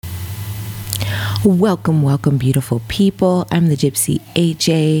Welcome, welcome, beautiful people. I'm the Gypsy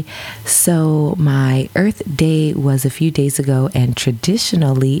AJ. So my Earth Day was a few days ago, and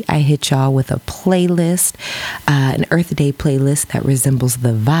traditionally I hit y'all with a playlist, an Earth Day playlist that resembles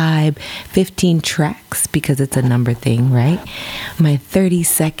the vibe, 15 tracks because it's a number thing, right? My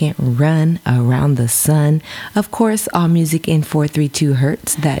 30-second run around the sun. Of course, all music in 432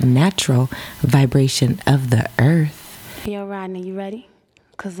 hertz, that natural vibration of the earth. Yo, Rodney, you ready?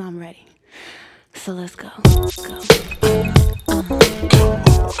 Cause I'm ready. So let's go. Check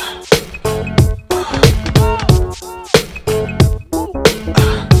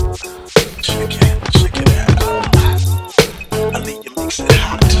it out. I need you mix it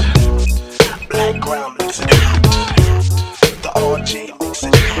hot. Black ground mix it hot. The RG mix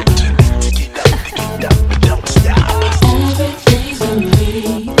it hot. Dig it up, but don't stop. Everything's gonna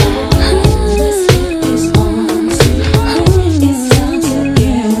be alright. Let's get this on tonight. It's time to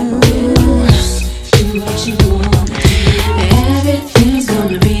get real. Do what you want to do. Everything's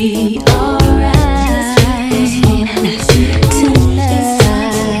gonna be alright. Tonight. It's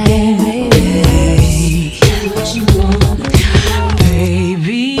time to get real. Do what you want to do.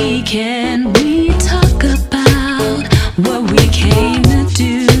 Baby, can we talk about what we came to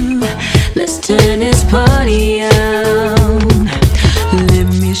do? Let's turn this party on. Let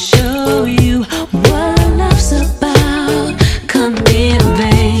me show you what love's about. Come in,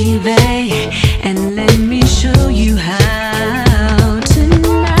 baby, and let me show you how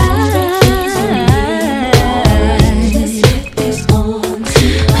tonight. Let's get this on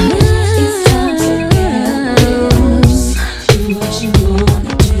tonight. It's time to get loose. Do what you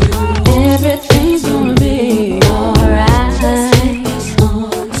wanna do. Everything's gonna be alright. Let's get this on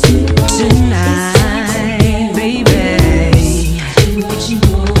Tonight, baby. do what you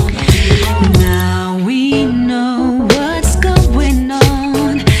wanna do. Now we know what's going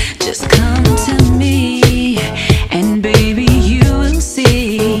on. Just come to me, and baby, you will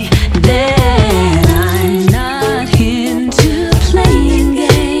see that I'm not into playing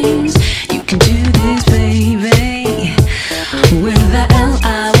games. You can do this, baby, with the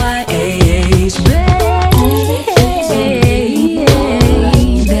LIYH,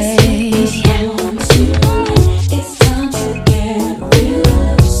 It's time to get real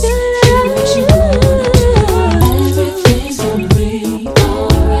loose. Do what you wanna do. Everything's gonna be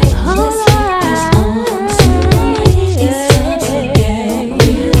alright. Let's get this on tonight. It's time to get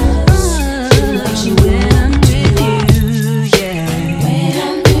real loose. Do what you wanna do. When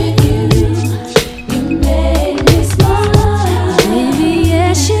I'm with you, you make me smile. Baby,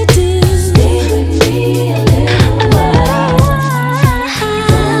 yes you do. Stay with me a little while.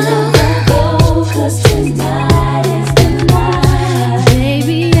 Don't go, 'cause tonight is the night.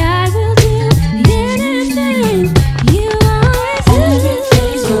 Baby, I will do anything you want to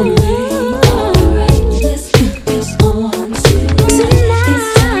Everything's gonna be alright. Let's get this on tonight. It's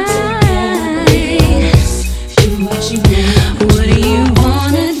time to get loose. Do what you want. What do you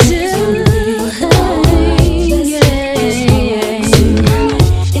wanna do?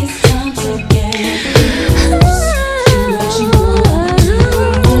 It's time to get loose. Do what you want.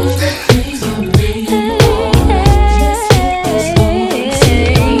 Everything's gonna be alright. Let's get this on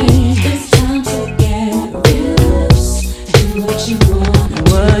tonight. It's time to get loose. Do what you want.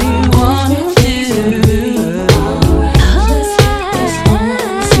 What do you wanna do? Let's get this on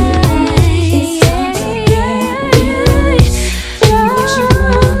tonight. It's time to get loose. Do what you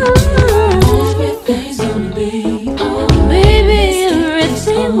wanna do. Everything's gonna be alright. Baby,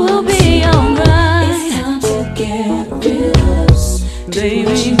 everything will be It's alright. time to get loose.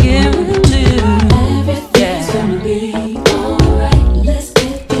 Baby, give it to Everything's gonna be alright. Let's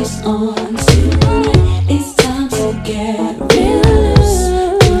get this on tonight. It's time to get loose.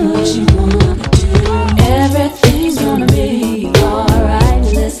 Do what you wanna do. Everything's gonna be alright.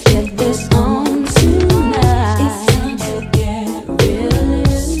 Let's get this on tonight. It's time to get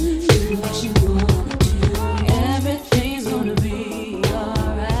loose. Do what you wanna do. Everything's gonna be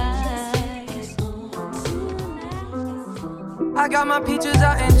alright. It's on tonight. I got my peaches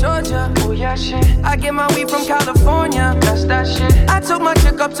out in Georgia. Oh yeah, shit. I get my weed from California. That's that shit. I took my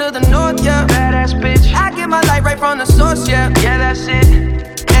chick up to the north, yeah. Badass bitch. I get my light right from the source, yeah. Yeah, that's it.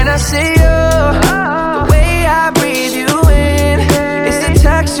 And I see you, the way I breathe you in. It's the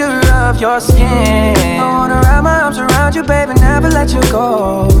texture of your skin. I wanna wrap my arms around you, baby, never let you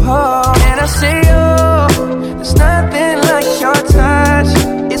go. And I see you, there's nothing like your touch.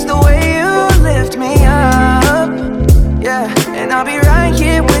 It's the way you lift me up. Yeah, and I'll be right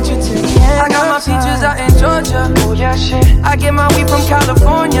here with you till the end. I got my peaches out in Georgia. Oh yeah, shit. I get my weed from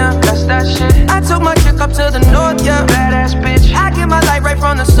California. That's that shit. I took my chick up to the north, yeah. Badass bitch. I get my light right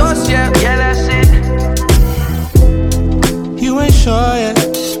from the source, yeah. Yeah, that's it.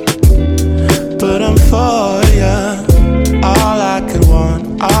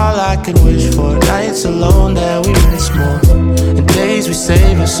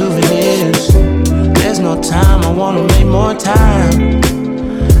 saving souvenirs. There's no time, I wanna make more time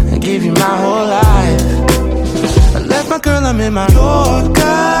and give you my whole life. I left my girl, I'm in my Yorker.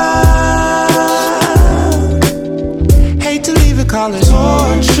 Hate to leave it, call it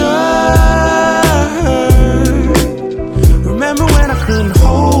torture. Remember when I couldn't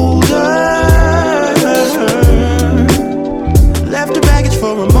hold her? Left the baggage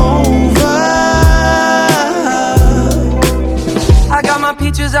for a mover. I got my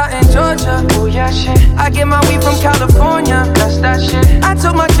peaches out in Georgia. Oh yeah, shit. I get my weed from California. That's that shit. I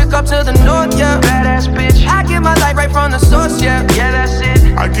took my chick up to the north, yeah. Badass bitch. I get my light right from the source, yeah. Yeah, that's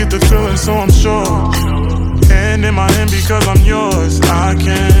it. I get the feeling, so I'm sure. Hand in my hand because I'm yours. I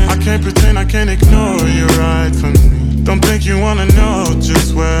can't pretend, I can't ignore you right from me. Don't think you wanna know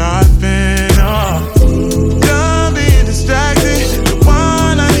just where I've been. Done being distracted. The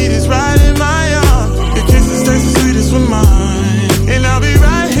one I need is right in my arms. Your kisses taste the sweetest with mine, and I'll be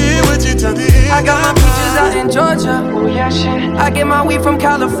right here with you till the end. I got my peaches out in Georgia. Oh yeah, shit. I get my weed from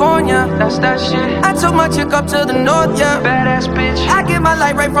California. That's that shit. I took my chick up to the north, yeah. Badass bitch. I get my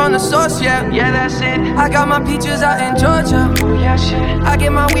light right from the source, yeah. Yeah, that's it. I got my peaches out in Georgia. Oh yeah, shit. I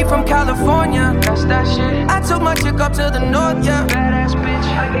get my weed from California. That's that shit. I took my chick up to the north, yeah. Badass bitch.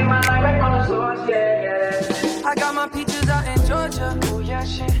 I get my light right from the source, yeah. Yeah, that's it. I got my peaches out in Georgia. Oh yeah,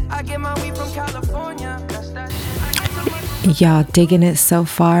 shit. I get my weed from California. That's that shit. Y'all digging it so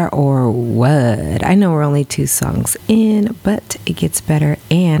far or what? I know we're only 2 songs in, but it gets better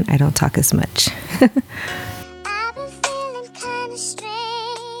and I don't talk as much. I've been feeling kinda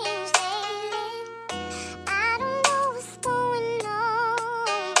strange lately. I don't know what's going on,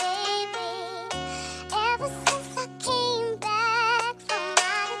 baby. Ever since I came back from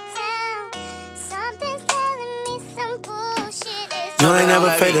out of town, something's telling me some bullshit is You ain't never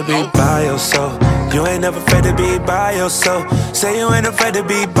afraid to be by yourself. You ain't never afraid to be by yourself. Say you ain't afraid to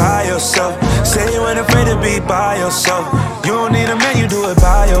be by yourself. Say you ain't afraid to be by yourself. You don't need a man, you do it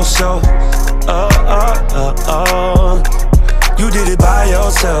by yourself. You did it by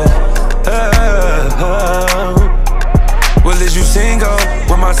yourself. Well, is you single?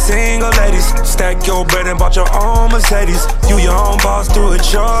 With my single ladies. Stack your bread and bought your own Mercedes. You your own boss, do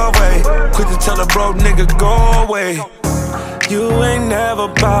it your way. Quick to tell a broke nigga go away. You ain't never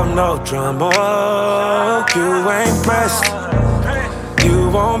bout no drama. You ain't pressed. You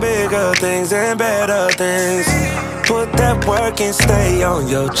want bigger things and better things. Put that work and stay on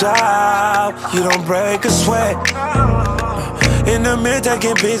your job. You don't break a sweat. In the mirror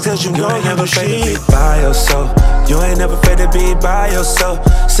taking pics cause you know you never afraid to be by yourself. You ain't never afraid to be by yourself.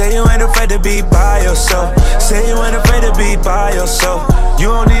 Say you ain't afraid to be by yourself. Say you ain't afraid to be by yourself. You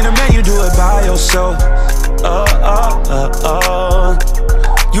don't need a man, you do it by yourself.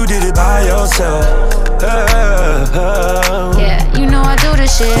 You did it by yourself. Yeah, you know I do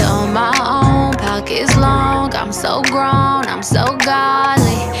this shit on my own. Pockets long, I'm so grown, I'm so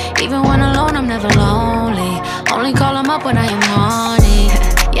godly. Even when alone, I'm never lonely. Only call him up when I am horny.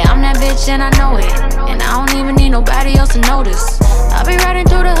 Yeah, I'm that bitch and I know it. And I don't even need nobody else to notice. I'll be riding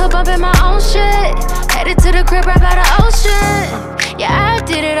through the hood, bumping my own shit. Headed to the crib right by the ocean. Yeah, I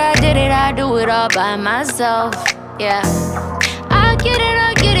did it, I do it all by myself. Yeah, I get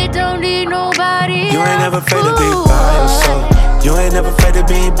it, don't need nobody. You ain't never afraid to be by yourself. You ain't never afraid to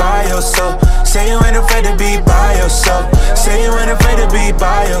be by yourself. Say you ain't afraid to be by yourself. Say you ain't afraid to be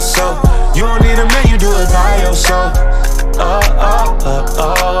by yourself. You don't need a man, you do it by yourself.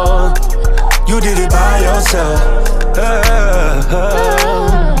 You did it by yourself.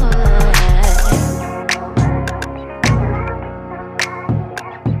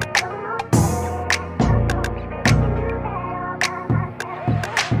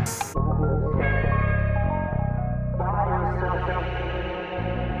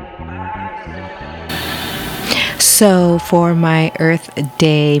 So for my Earth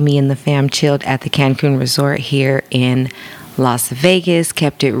Day, me and the fam chilled at the Cancun Resort here in Las Vegas,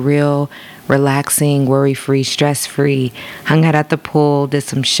 kept it real, relaxing, worry-free, stress-free, hung out at the pool, did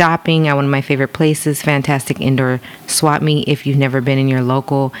some shopping at one of my favorite places, fantastic indoor swap meet. If you've never been in your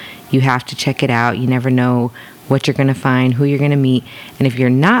local, you have to check it out. You never know what you're going to find, who you're going to meet. And if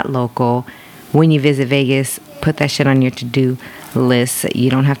you're not local, when you visit Vegas, put that shit on your to-do list. You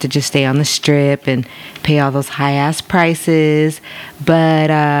don't have to just stay on the strip and pay all those high-ass prices. But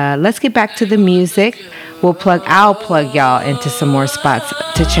let's get back to the music. I'll plug y'all into some more spots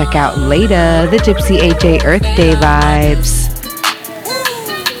to check out later. The Gypsy AJ Earth Day vibes.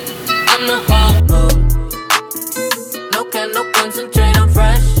 I'm the hot mode. No concentrate, I'm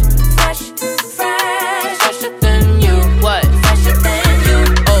fresh. Fresher than you. What? Fresher than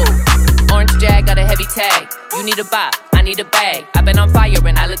you. Oh, orange jag got a heavy tag. You need a bop. I I need a bag. I've been on fire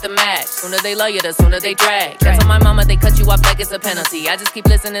and I lit the match. Sooner they love you, the sooner they drag. That's on my mama, they cut you off like it's a penalty. I just keep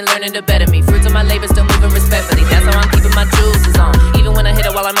listening, learning to better me. Fruits of my labor still moving respectfully. That's how I'm keeping my juices on. Even when I hit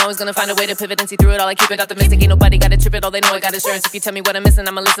it, while I'm always gonna find a way to pivot and see through it all. I keep it optimistic, ain't nobody gotta trip it. All they know I got insurance. If you tell me what I'm missing,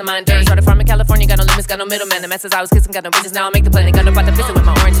 I'ma listen my endurance. Started from in California, got no limits, got no middleman. The messes I was kissing, got no bitches. Now I make the plan. They got no about to visit with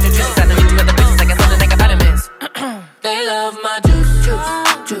my orange and juices. I don't need you other bitches like I said, like vitamins. They love my juice, juice,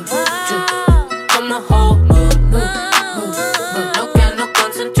 juice, juice. I'm a whole move. No can, no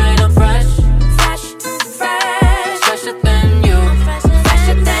concentrate, I'm fresh, fresher than you,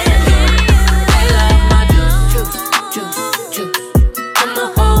 fresher than you. They love my juice, juice. I'm a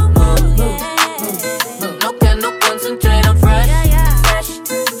whole move. No can, no concentrate, I'm fresh,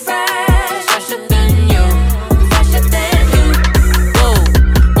 fresher than you, fresher than you. Whoa,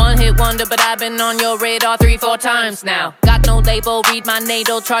 one hit wonder, but I've been on your radar 3-4 times now. Got no label, read my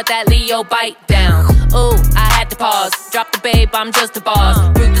natal chart, that Leo bite down. Ooh, I had to pause, drop the babe, I'm just a boss.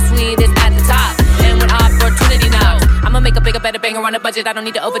 Fruit the sweet is at the top, and when opportunity knocks, I'ma make a bigger, better banger on a budget. I don't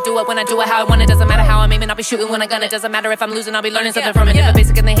need to overdo it when I do it how I want it. Doesn't matter how I'm aiming, I'll be shooting when I gun it. Doesn't matter if I'm losing, I'll be learning something from it. If it's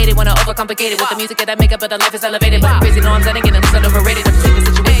basic and they hate it, wanna overcomplicate it. With the music that I make up, but the life is elevated. But I'm crazy, no, I'm setting it, it's overrated. If you take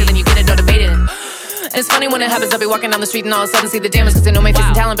the situation, then you get it, don't debate it. It's funny when it happens, I'll be walking down the street and all of a sudden see the damage. Cause they know my face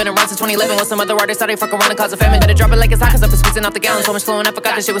and talent, been around since 2011. With some other artists, I fuck around and cause a famine. Gotta drop it like it's hot, cause I've been squeezing off the gallon. So much slowing, I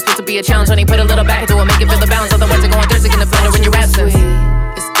forgot this shit was supposed to be a challenge. Honey, put a little back into it, make it feel the balance. Otherwise, I'm going Thursday in the blender when you're absent.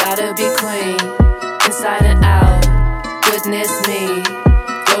 It's gotta be clean, inside and out. Goodness me,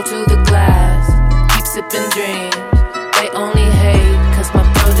 go to the glass, keep sipping dreams. They only hate, cause my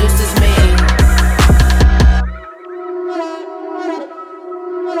produce is me.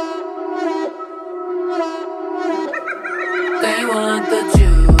 They want the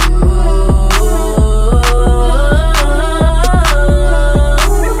juice.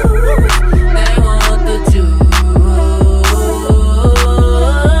 They want the juice.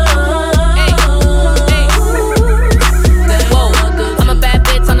 Hey, hey. Whoa, I'm a bad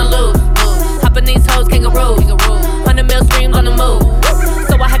bitch on the loose. Hopping these hoes, kangaroo. 100 mil streams on the move.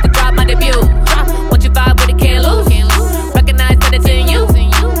 So I had to drop my debut. Once you vibe with it, can't lose. Recognize that it's in you.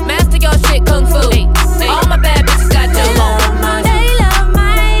 Master your shit, kung fu. All my bad bitches got juice.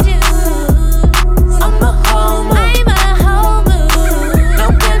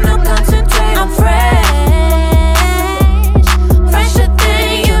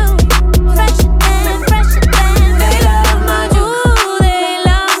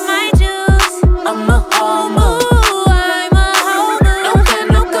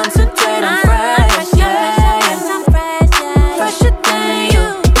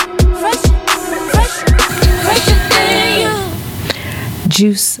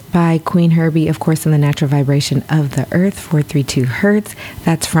 Juice by Queen Herbie, of course, in the natural vibration of the earth, 432 hertz.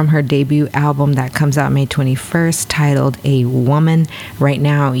 That's from her debut album that comes out May 21st, titled A Woman. Right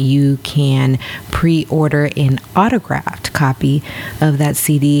now, you can pre-order an autographed copy of that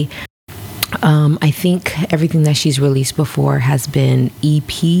CD. I think everything that she's released before has been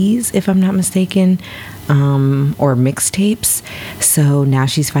EPs, if I'm not mistaken, or mixtapes. So now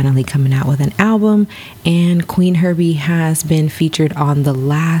she's finally coming out with an album, and Queen Herbie has been featured on the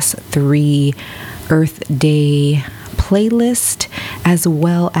last 3 Earth Day playlist, as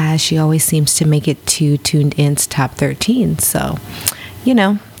well as she always seems to make it to Tuned In's top 13. So,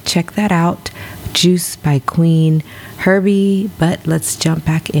 check that out. Juice by Queen Herbie. But let's jump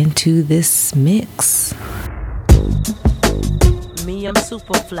back into this mix. Me, I'm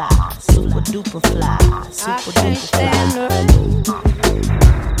super fly, super duper fly, super duper fly.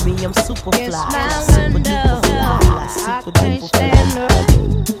 Me, I'm super fly, super duper fly, super duper fly.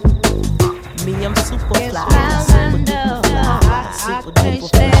 Me, I'm super fly, super duper fly, super duper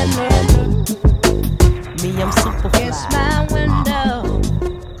fly. Me, I'm super fly.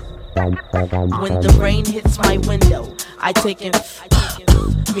 When the rain hits my window, I take in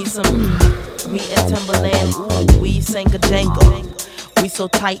me and Timberland. Ooh, we sang a jangle. We so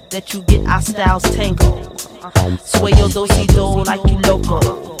tight that you get our styles tangled. Sway your do-si-do like you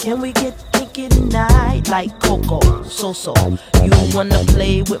loco. Can we get kinky tonight like Coco? So you wanna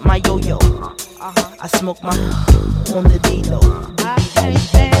play with my yo-yo? I smoke my on the D-Lo. I can't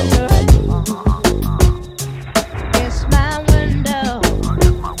stand her. It's my window.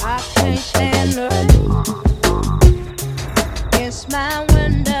 I can't stand her. It's my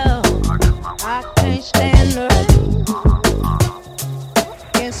window. I can't stand her.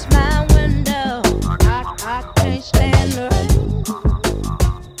 It's my window. I can't stand her.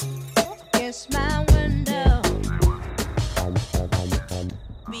 It's my window.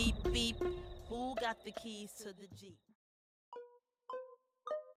 Beep beep. Who got the keys to the Jeep?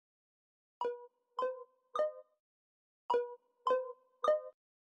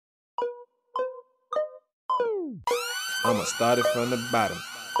 I'ma start it from the bottom.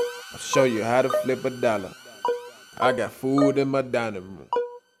 I'll show you how to flip $1. I got food in my dining room.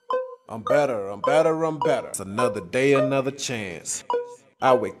 I'm better, I'm better, I'm better. It's another day, another chance.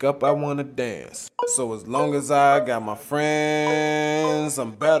 I wake up, I wanna dance. So as long as I got my friends,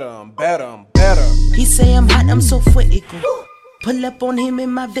 I'm better, I'm better, I'm better. He say I'm hot, I'm so critical. Pull up on him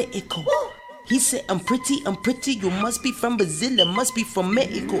in my vehicle. He said I'm pretty, you must be from Brazil, it must be from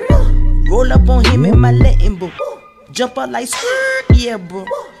Mexico. Roll up on him in my Latin book. Jump out like skirt, yeah bro.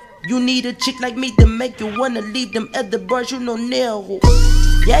 You need a chick like me to make you wanna leave them other bars, you know Nero.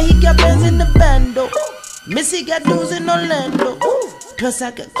 Yeah, he got bands in the bando. Missy got dudes in Orlando. Plus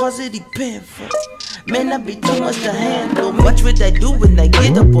I got cars that he paying for. Man, I be too much to handle. Watch what I do when I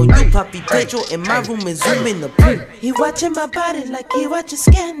get up on you. Poppy Pedro in my room and zoom in the pool. He watching my body like he watching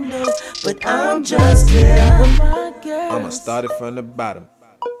Scandal. But I'm just here with my girl. I'ma start it from the bottom.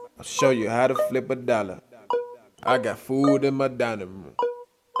 I'll show you how to flip $1. I got food in my dining room.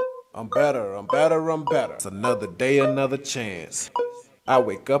 I'm better, I'm better, I'm better. It's another day, another chance. I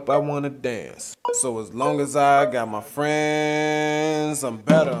wake up, I wanna dance. So as long as I got my friends, I'm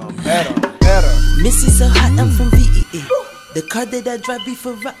better, I'm better, I'm better. Missy so hot, I'm from VEA. The car that I drive be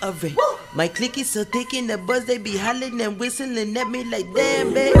Ferrari. My clique is so thick in the buzz, they be hollering and whistling at me like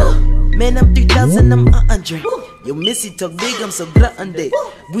damn, babe. Man, I'm 3,000, I'm 100. Yo, Missy talk big, I'm so glutton day.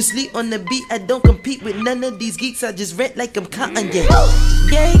 Bruce Lee on the beat, I don't compete with none of these geeks, I just rent like I'm Kanye.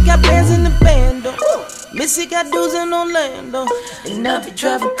 Yeah, he got bands in the band, though. Missy got dudes in Orlando. And I be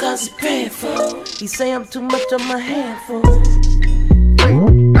driving cause he paying for. He say I'm too much on my handful.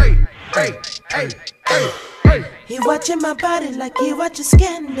 He watching my body like he watching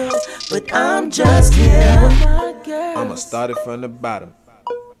Scandal. But I'm just here with my girl. I'ma start it from the bottom.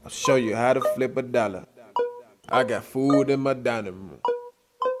 I'll show you how to flip $1. I got food in my dining room.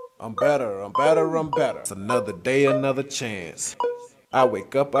 I'm better, I'm better, I'm better. It's another day, another chance. I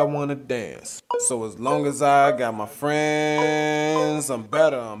wake up, I wanna dance. So as long as I got my friends, I'm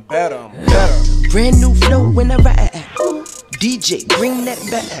better, I'm better, I'm better. Brand new flow when I ride. DJ, bring that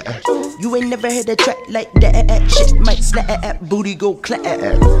back. You ain't never heard a track like that. Shit might slap, booty go clap.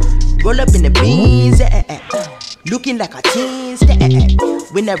 Roll up in the beans, looking like a teen stat.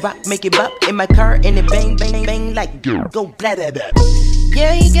 When I rock, make it bop in my car and it bang, bang, bang like go blah, blah, blah.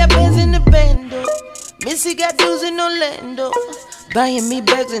 Yeah, he got bands in the bando. Missy got dudes in Orlando. Buying me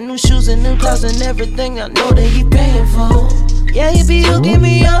bags and new shoes and new clothes and everything I know that he paying for. Yeah, he be hooking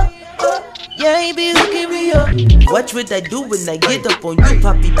me up. Yeah, he be hooking me up. Watch what I do when I get up on you,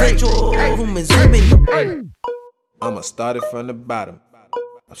 Poppy Pedro. Room and zoom in. I'ma start it from the bottom.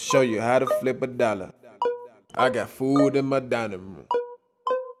 I'll show you how to flip $1. I got food in my dining room.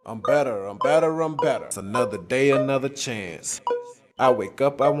 I'm better, I'm better, I'm better. It's another day, another chance. I wake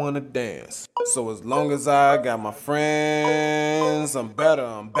up, I wanna dance. So as long as I got my friends, I'm better,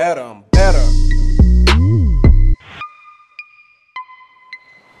 I'm better, I'm better.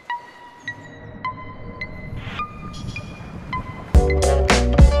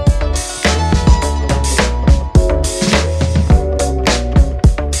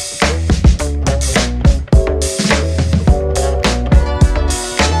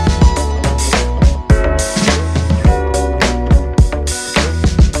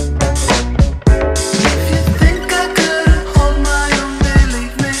 If you think I couldn't hold my own,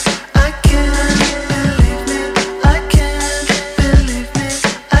 believe me, I can.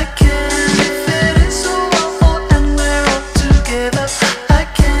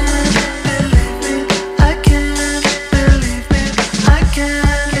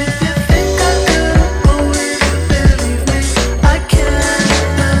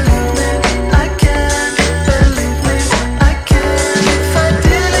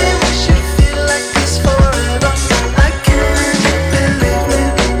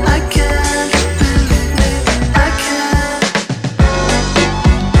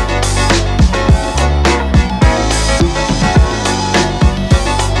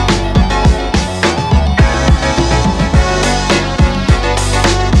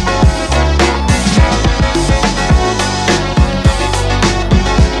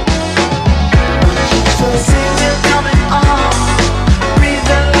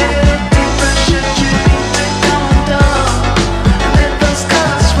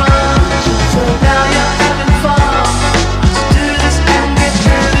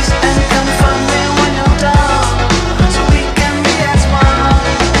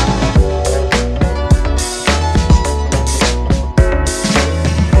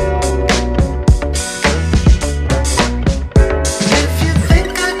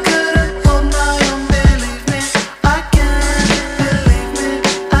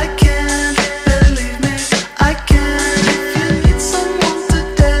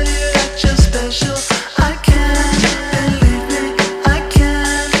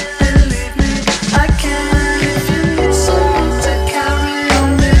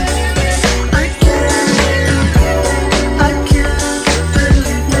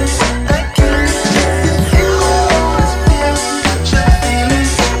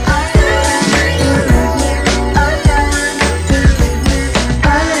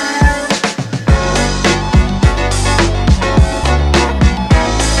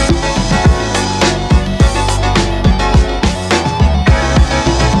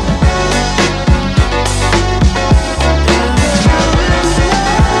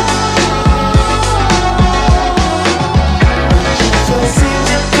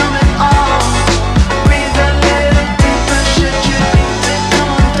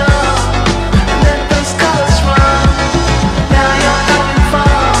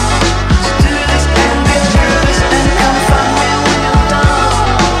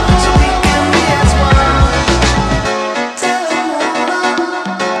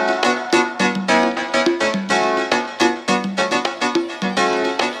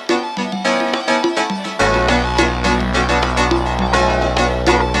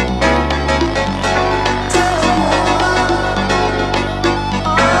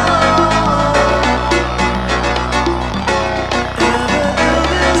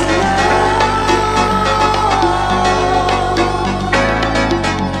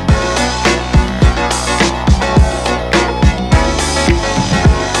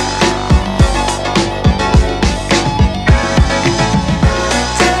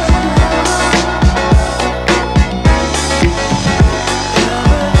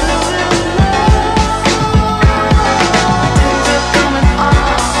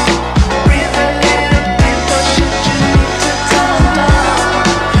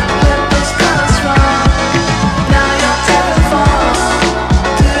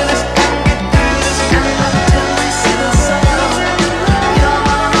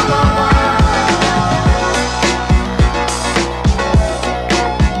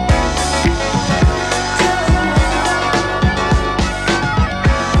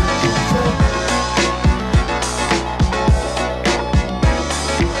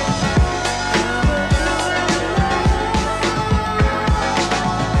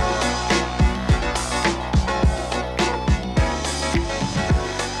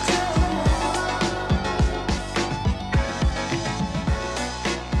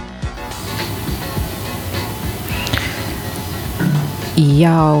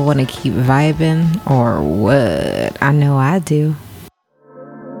 Y'all want to keep vibing or what? I know I do.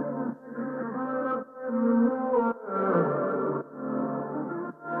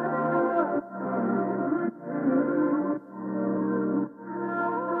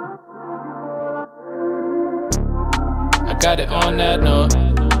 I got it on that note.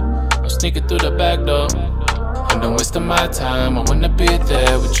 I'm sneaking through the back door. And don't waste my time. I wanna be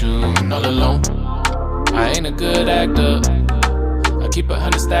there with you and all alone. I ain't a good actor. I keep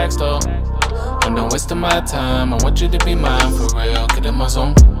 100 stacks though. And don't waste my time. I want you to be mine for real. Get in my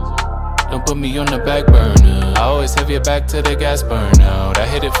zone. Don't put me on the back burner. I always have your back to the gas burn out. I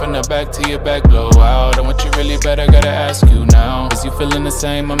hit it from the back to your back blow out. I want you really better, gotta ask you now. Is you feeling the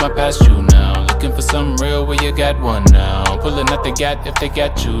same? I'ma pass you now. Looking for something real, well you got one now. Pulling at the gat if they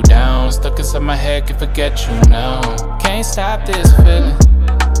got you down. Stuck inside my head, can forget you now. Can't stop this feeling,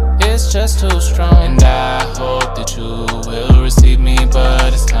 it's just too strong. And I hope that you will receive me,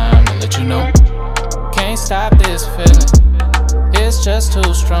 but it's time to let you know. Can't stop this feeling, it's just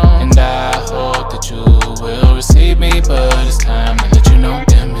too strong. And I hope that you will receive me, but it's time to let you know.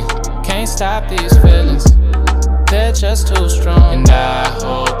 Damn it, can't stop these feelings, they're just too strong. And I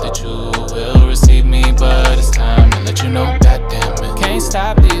hope that you will receive me, but it's time to let you know. God damn it, can't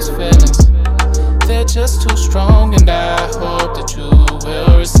stop these feelings, they're just too strong. And I hope that you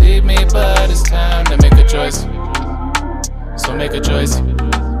will receive me, but it's time to make a choice. So make a choice.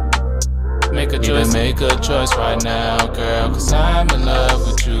 Make a choice, make a choice right now, girl, cause I'm in love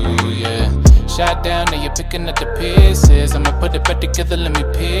with you, yeah. Shot down, now you're picking up the pieces. I'ma put it back together, let me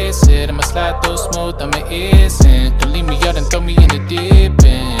piece it. I'ma slide through smooth, I'ma ease in. Don't leave me out and throw me in the deep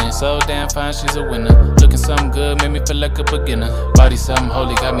end. So damn fine, she's a winner. Looking something good, made me feel like a beginner. Body something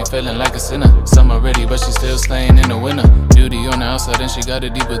holy, got me feeling like a sinner. Summer ready, but she's still staying in the winter. Beauty on the outside and she got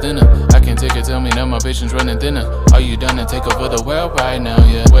it deep within her. I can't take it, tell me now my patience running thinner. Are you done to take over the world right now,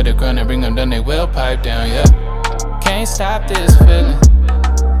 yeah? Where the ground and bring them down, they will pipe down, yeah. Can't stop this feeling,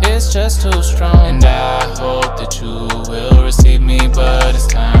 it's just too strong. And I hope that you will receive me, but it's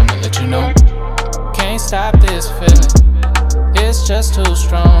time to let you know. Can't stop this feeling, it's just too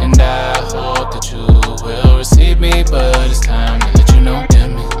strong. And I hope that you will receive me, but it's time to let you know.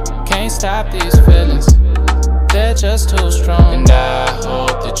 Damn it, can't stop these feelings, they're just too strong. And I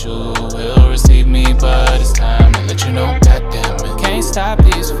hope that you will receive me, but it's time to let you know. God damn it, can't stop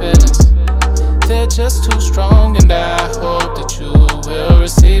these feelings, they're just too strong. And I hope that you will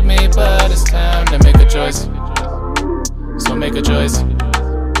receive me, but it's time to make a choice. So make a choice.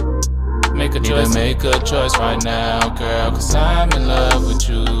 Make a choice, make a choice right now, girl, cause I'm in love with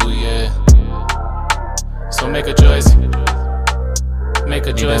you, yeah. So make a choice. Make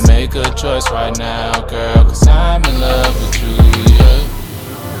a choice, make a choice right now, girl, cause I'm in love with you, yeah.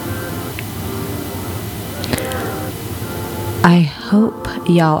 I hope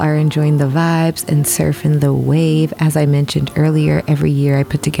y'all are enjoying the vibes and surfing the wave. As I mentioned earlier, every year I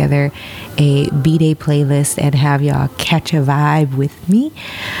put together a B-Day playlist and have y'all catch a vibe with me.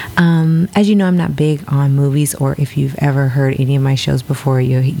 As you know, I'm not big on movies, or if you've ever heard any of my shows before,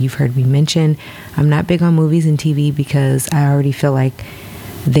 you've heard me mention I'm not big on movies and TV because I already feel like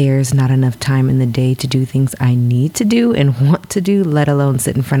there's not enough time in the day to do things I need to do and want to do, let alone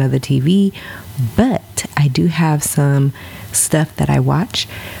sit in front of the TV. But I do have some stuff that I watch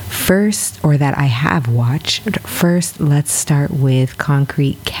first, or that I have watched. First, let's start with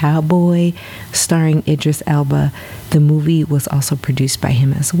Concrete Cowboy, starring Idris Elba. The movie was also produced by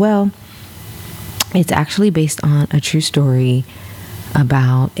him as well. It's actually based on a true story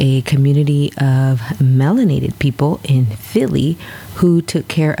about a community of melanated people in Philly who took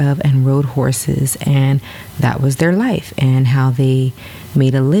care of and rode horses, and that was their life and how they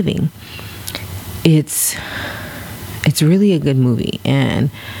made a living. It's really a good movie,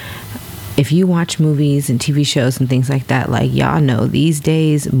 and if you watch movies and TV shows and things like that, like y'all know, these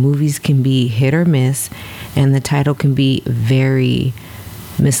days movies can be hit or miss, and the title can be very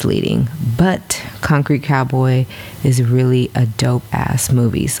misleading. But Concrete Cowboy is really a dope ass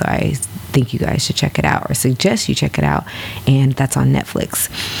movie, so I think you guys should check it out, or suggest you check it out, and that's on Netflix.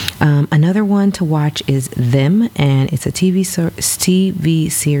 Another one to watch is Them, and it's a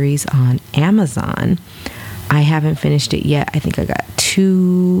TV series on Amazon. I haven't finished it yet. I think I got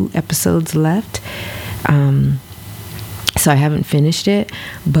 2 episodes left. So I haven't finished it,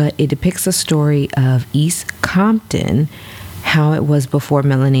 but it depicts a story of East Compton, how it was before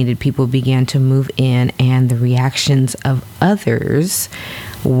melanated people began to move in, and the reactions of others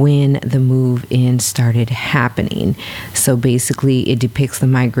when the move in started happening. So basically it depicts the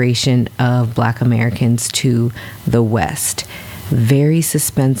migration of Black Americans to the West. Very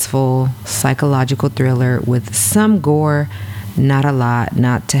suspenseful psychological thriller with some gore, not a lot,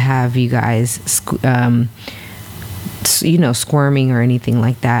 not to have you guys, squirming or anything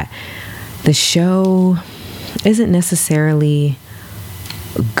like that. The show isn't necessarily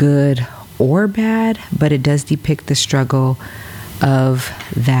good or bad, but it does depict the struggle of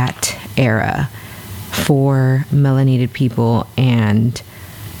that era for melanated people, and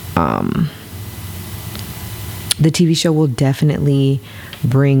the TV show will definitely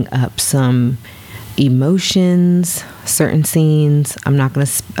bring up some emotions, certain scenes. I'm not going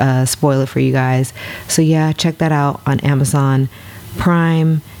to spoil it for you guys. So yeah, check that out on Amazon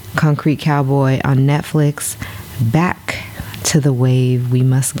Prime. Concrete Cowboy on Netflix. Back to the wave we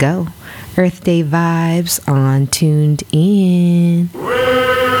must go. Earth Day vibes on Tuned In.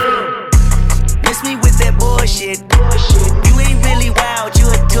 Miss me with that bullshit. You ain't really wild, you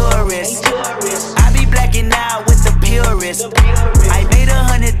a tourist. I be blacking out with the purist. I made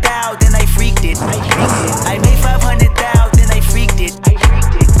 100,000, then I freaked it. I made 500,000, then I freaked it.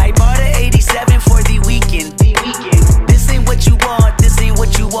 I bought an 87 for the weekend. This ain't what you want, this ain't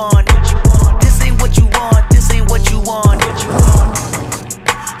what you want. This ain't what you want, this ain't what you want.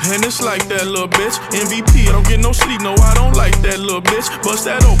 And it's like that little bitch. MVP, I don't get no sleep, no, I don't like that little bitch. Bust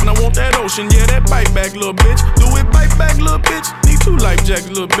that open, I want that ocean, yeah, that bite back, little bitch. Do it, bite back, little bitch. Need 2 life jackets,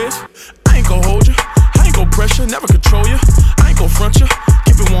 little bitch. I ain't gon' hold you, I ain't gon' pressure, never control you. I ain't gon' front you,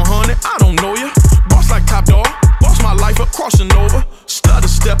 keep it 100, I don't know you. Boss like Top Dog, boss my life up, crossing over.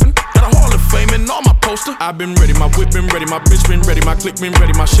 Stutter stepping, got a Hall of Fame and all my poster. I've been ready, my whip been ready, my bitch been ready, my click been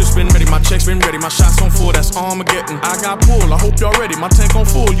ready, my shit's been ready, my checks been ready, my shots on full, that's Armageddon. I got pull, I hope y'all ready, my tank on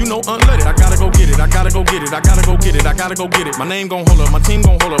full, you know unleaded. I gotta go get it, I gotta go get it, I gotta go get it, I gotta go get it. My name gon' hold up, my team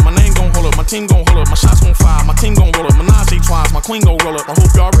gon' hold up, my name gon' hold up, my team gon' hold up, my shots gon' fire, my team gon' roll up, Menage twice, my queen gon' roll up. I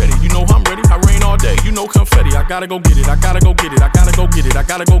hope y'all ready, you know I'm ready, I rain all day, you know confetti. I gotta go get it, I gotta go get it, I gotta go get it, I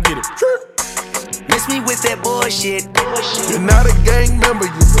gotta go get it. Miss me with that bullshit. You're not a gang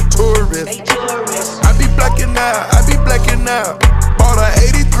member, you're a tourist. I be blacking out. Bought a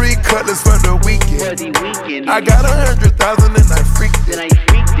 83 Cutlass for the weekend. I got 100,000 and I freaked it.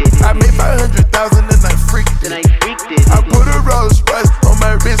 I made 500,000 and I freaked it. I put a Rolls Royce on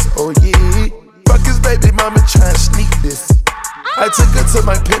my wrist, oh yeah. Fuck his baby mama tryna sneak this. I took her to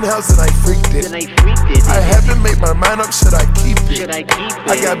my penthouse and I freaked it. I haven't made my mind up, should I keep it?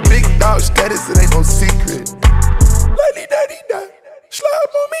 I got big dog status, it ain't no secret. La-di-da-di-da,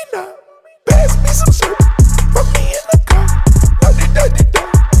 slide on me now. Pass me some syrup, from me in the car. La-di-da-di-da,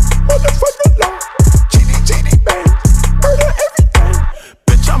 motherfucker law. GD bang, murder everything.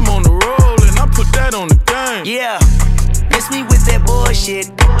 Bitch, I'm on the roll and I put that on the game. Yeah, miss me with that bullshit.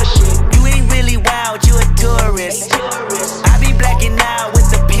 You ain't really wild, you a tourist. I be blacking out with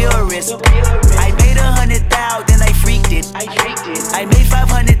the purist. I made 100,000, then I freaked it. I made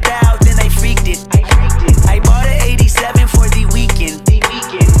 500,000, then I freaked it. I bought an 87 for the weekend.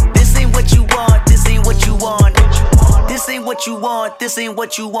 This ain't what you want, this ain't what you want. This ain't what you want, this ain't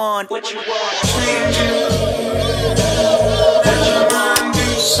what you want. What you want? Do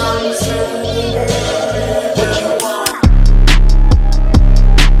something. What you want?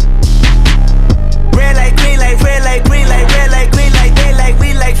 Red light, green light, red light, green light, red light, green light. They like,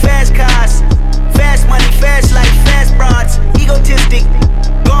 we like fast cars, fast money, fast life, fast bronze. Egotistic,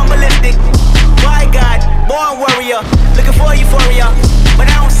 gone ballistic. Why God, born warrior, looking for euphoria, but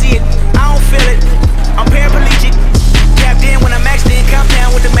I don't see it, I don't feel it. I'm paraplegic, tapped in when I'm actually in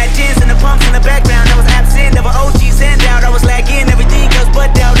compound with the Mac 10s and the pumps in the background. I was absent, never OGs and out. I was lagging, everything else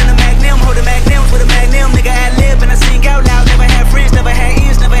but doubt. In the Magnum, holding magnums with a Magnum. Nigga ad lib and I sing out loud. Never had friends, never had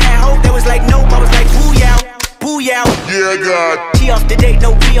ears, never had hope. That was like nope, I was like booyah, booyah. Yeah, God. T off the date,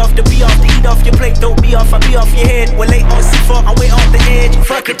 no B off the B off the eat off your plate. Don't be off, I be off your head. We're late on C4, I'm way off the edge.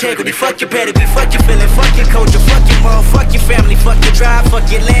 Fuck integrity, fuck your pedigree, fuck your feeling, fuck your culture, fuck your mom, fuck your family, fuck your tribe, fuck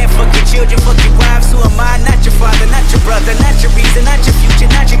your land, fuck your children, fuck your wives. Who am I? Not your father, not your brother, not your reason, not your future,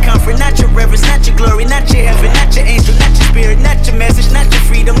 not your comfort, not your reverence, not your glory, not your heaven, not your angel, not your spirit, not your message, not your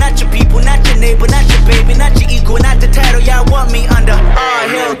freedom, not your people, not your neighbor, not your baby, not your equal, not the title y'all want me under.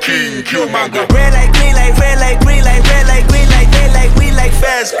 Hell King, Killmonger. Red light, green light, red light, green light, red light, green light. They like, we like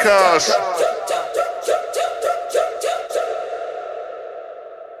fast cars.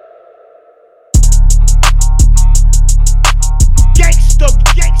 Gangsta.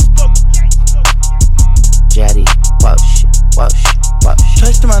 Jetty, wash.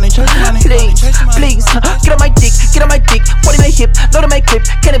 Chase the money. Please, get on my dick, what in my hip, load on my clip,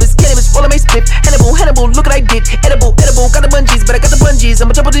 cannabis, all on my split, Hannibal, look what I did, edible, got the bungees, but I got the bungees,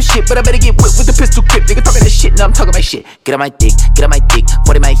 I'ma jump on this shit, but I better get whipped with the pistol grip, nigga talking that shit, now I'm talking my shit, get on my dick,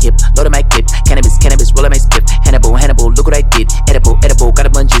 what in my hip, load on my clip, cannabis, all on my split, Hannibal, look what I did, edible, got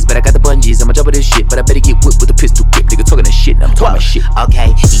the bungees, but I got the bungees, bungees. I'ma jump on this shit, but I better get whipped with a pistol grip. Nigga talking that shit, and I'm talking my shit.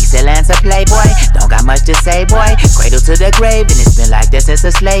 Okay, East Atlanta playboy, don't got much to say, boy. Cradle to the grave, and it's been like that since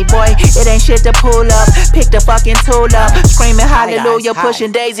a slave, boy. It ain't shit to pull up, pick the fucking tool up, screaming hallelujah,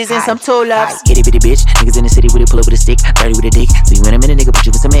 pushing daisies and some tulips. Itty bitty bitch, niggas in the city with it, pull up with a stick, dirty with a dick. See you in a minute, nigga, put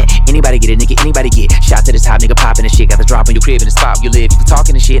you in cement. Anybody get it, nigga, anybody get shot to the top, nigga, popping the shit. Got the drop on your crib in the spot you live. You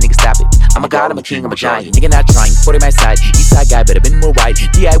talking the shit, nigga, stop it. I'm a god, I'm a king, I'm a giant. Nigga not trying, 40 my side, east side guy, better been more wide.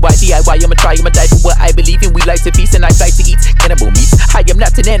 DIY, I'ma try, I'ma die for what I believe in. We like to feast and I like to eat cannibal meats. I am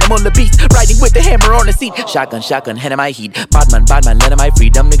not an animal, the beast, riding with the hammer on the seat. Shotgun, head of my heat. Badman, let my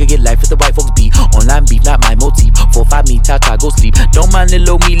freedom, nigga get life, it's the white folks beat. Online beef, not my motif. 4-5 me, ta-ta, go sleep. Don't mind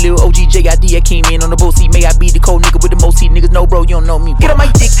little me, little OG JID, I came in on the boat seat. May I be the cold nigga with the most heat. Niggas know, bro, you don't know me, bro. Get on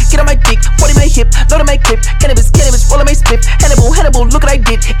my dick, 40 my hip, load on my clip. Cannabis, roll on my split. Hannibal, look what I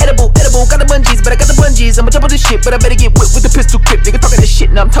did. Edible, got the bungees, but I got the bungees. I'ma jump on this shit, but I better get whipped with the pistol grip. Nigga talking this shit,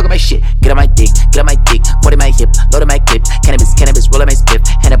 and I'm talking my shit. Get on my dick, 40 my hip, load on my clip. Cannabis, roll on my split.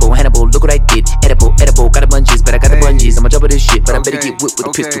 Hannibal, look what I did. Edible, got the bungees, but I got the bungees. I'ma jump on this shit, but I better get whipped with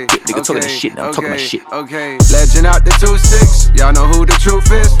the pistol grip. Nigga talking this shit, and I'm talking my shit. Okay, legend out the 2-6, y'all know who the truth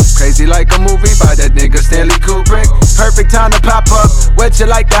is. Crazy like a movie by that nigga Stanley Kubrick. Perfect time to pop up, wet you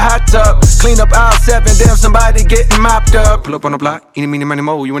like the hot tub. Clean up aisle 7, damn somebody getting mopped up. Pull up on the block, eeny, meeny, money,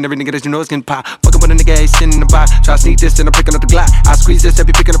 mo. You and every nigga that you know is getting pop. Fucking with a nigga, ain't sitting in the box. Try to sneak this, then I'm picking up the Glock. I squeeze this,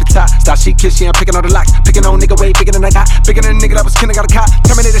 every picking up the top. Stop she kiss, she ain't picking on the locks. Picking on nigga way bigger than I got. Bigger than a nigga that was kinda got a cop.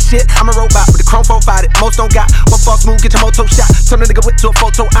 Terminator shit, I'm a robot with the chrome 4-5 that most don't got. One false move, get your moto shot. Turn a nigga whip to a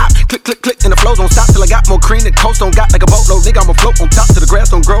photo op. Click, and the flows don't stop till I got more cream than coast don't got. Like a boatload, nigga, I'ma float on top till the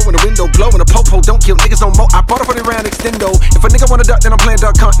grass don't grow and the window blow and the popo don't kill niggas no more. I bought a 40 round extendo. If a nigga wanna duck, then I'm playing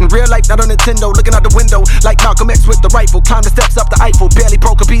duck hunting. Real life, not on Nintendo. Looking out the window like Malcolm X with the rifle. Climb the steps up the Eiffel. Barely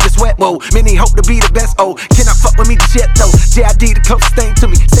broke a beat of sweat. Whoa, many hope to be the best. Oh, cannot fuck with me the shit though. JID the closest thing to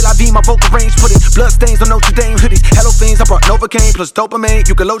me. Still I be my vocal range. Put it blood stains on Notre Dame hoodies. Hello fiends, I brought Novocaine plus dopamine.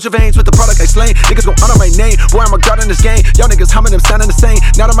 You can load your veins with the product I slain. Niggas gon' honor my name. Boy, I'm a god in this game. Y'all niggas humming them sounding the same.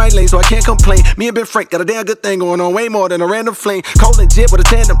 Not on my lane, so I can't complain. Me and Ben Frank got a damn good thing going on. Way more than a random flame. Cold and jib with a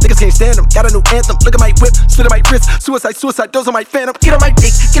tandem. Niggas can't stand them. Got a new anthem. Look at my whip. Slit on my wrist. Suicide. Those are my phantom. Get on my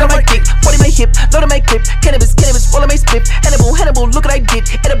dick. 40 my hip. Load on my clip. Cannabis, roll on my split. Hannibal, look what I did.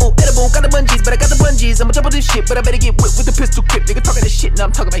 Edible, got the bungees, but I got the bungees. I'ma jump on this shit, but I better get whipped with the pistol grip. Nigga talking this shit, and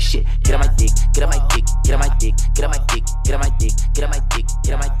I'm talking my shit. Get on my dick. Get on my dick. Get on my dick. Get on my dick. Get on my dick. Get on my dick.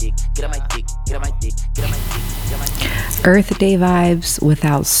 Get on my dick. Get on my dick. Get on my dick. Get on my dick. Get on my dick. Earth Day vibes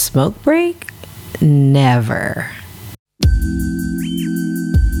without smoke break? Never.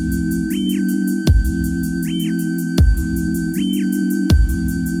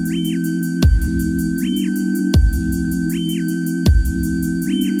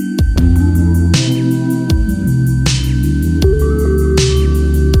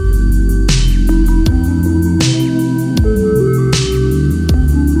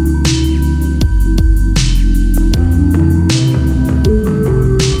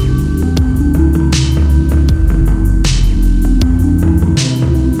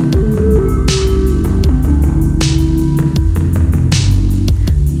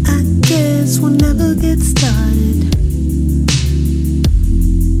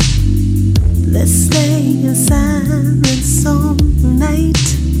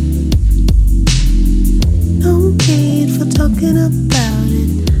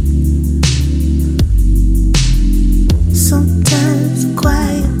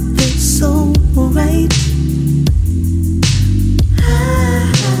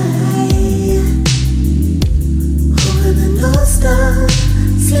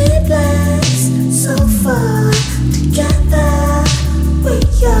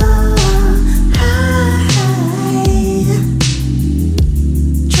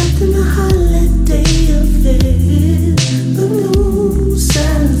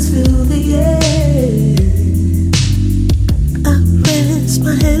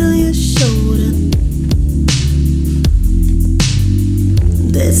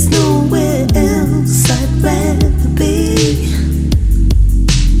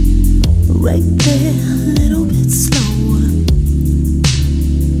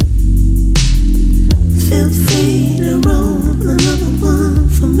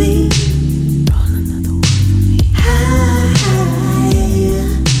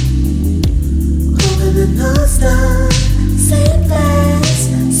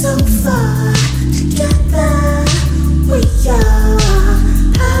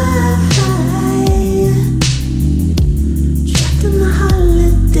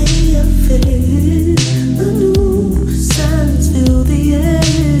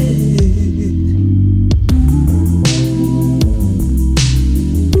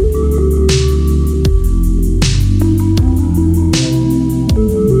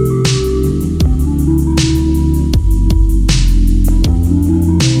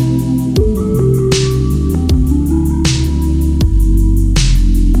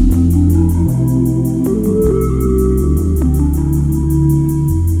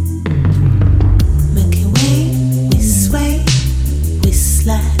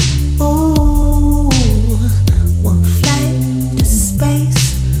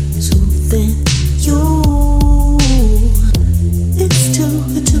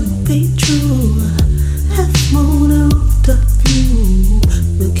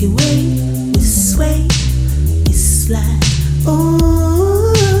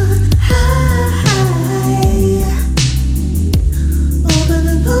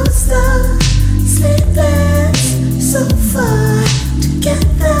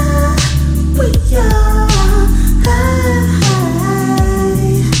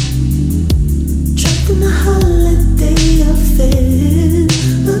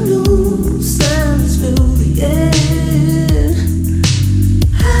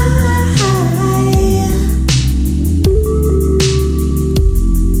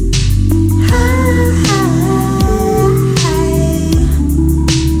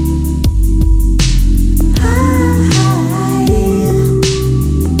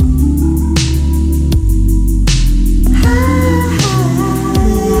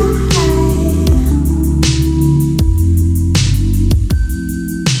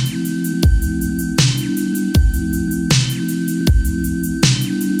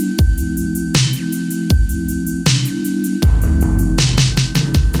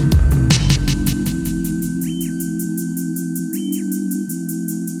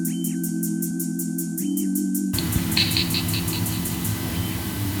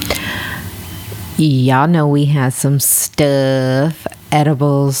 Y'all know we had some stuff,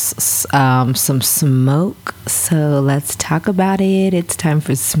 edibles, some smoke. So let's talk about it. It's time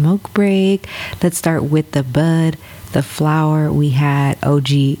for smoke break. Let's start with the bud, the flower. We had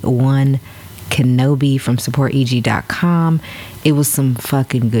OG1 Kenobi from supporteg.com. It was some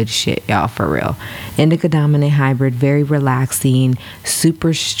fucking good shit, y'all, for real. Indica dominant hybrid, very relaxing,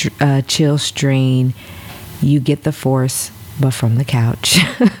 super chill strain. You get the force, but from the couch.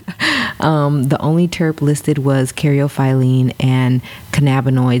 The only terp listed was caryophyllene and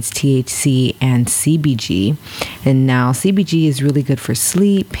cannabinoids, THC, and CBG. And now CBG is really good for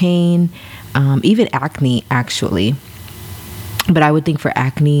sleep, pain, even acne, actually. But I would think for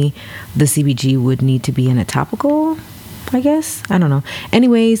acne, the CBG would need to be in a topical, I guess. I don't know.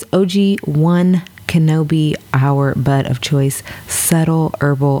 Anyways, OG1 Kenobi, our bud of choice. Subtle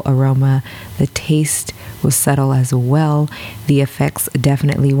herbal aroma. The taste was subtle as well. The effects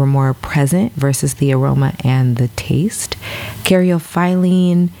definitely were more present versus the aroma and the taste.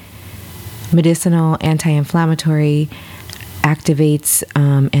 Caryophyllene, medicinal, anti-inflammatory, activates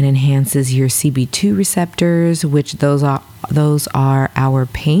and enhances your CB2 receptors, which those are our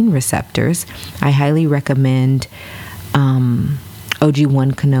pain receptors. I highly recommend OG1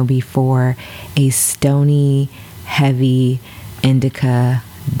 Kenobi for a stony, heavy, indica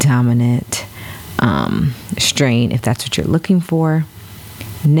dominant strain, if that's what you're looking for.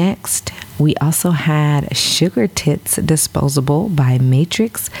 Next, we also had Sugar Tits Disposable by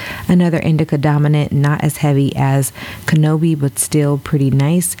Matrix, another indica dominant, not as heavy as Kenobi, but still pretty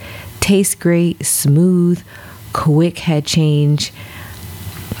nice. Tastes great, smooth, quick head change.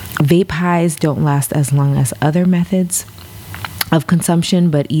 Vape highs don't last as long as other methods of consumption,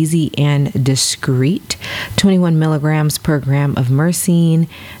 but easy and discreet. 21 milligrams per gram of myrcene,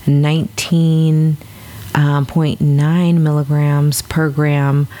 19.9 milligrams per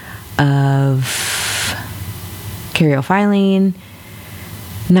gram of caryophyllene,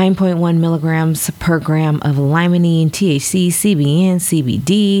 9.1 milligrams per gram of limonene, THC, CBN,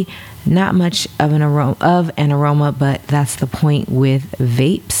 CBD. Not much of an aroma, but that's the point with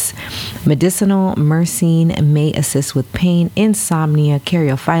vapes. Medicinal myrcene may assist with pain, insomnia.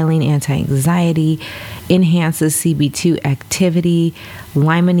 Caryophyllene, anti-anxiety, enhances CB2 activity.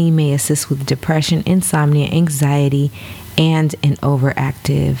 Limonene may assist with depression, insomnia, anxiety, and an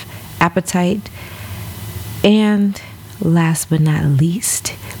overactive appetite. And last but not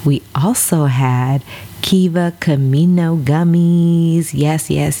least, we also had Kiva Camino gummies. Yes,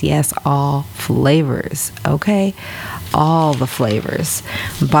 all flavors. Okay, all the flavors.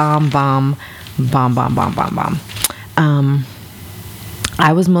 Bomb.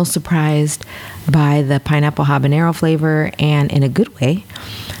 I was most surprised by the pineapple habanero flavor, and in a good way.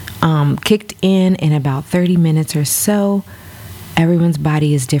 Kicked in about 30 minutes or so. Everyone's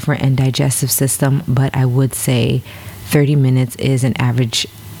body is different and digestive system, but I would say 30 minutes is an average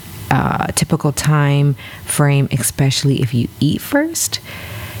typical time frame, especially if you eat first.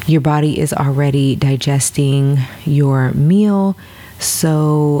 Your body is already digesting your meal,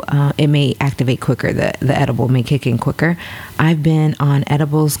 so it may activate quicker. The edible may kick in quicker. I've been on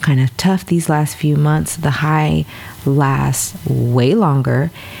edibles kind of tough these last few months. The high lasts way longer,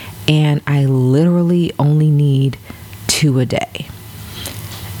 and I literally only need 2 a day.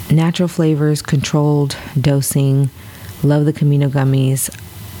 Natural flavors, controlled dosing. Love the Camino gummies.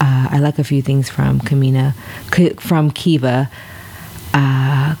 I like a few things from Kiva.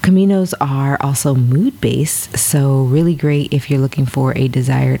 Caminos are also mood-based, so really great if you're looking for a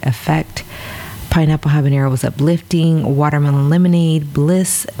desired effect. Pineapple habanero was uplifting. Watermelon lemonade,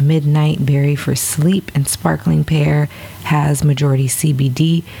 bliss, midnight berry for sleep, and sparkling pear has majority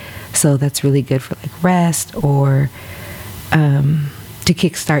CBD, so that's really good for like rest or to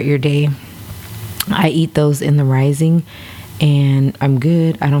kickstart your day. I eat those in the rising, and I'm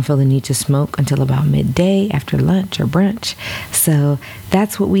good. I don't feel the need to smoke until about midday after lunch or brunch. So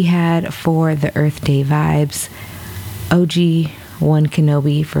that's what we had for the Earth Day vibes. OG1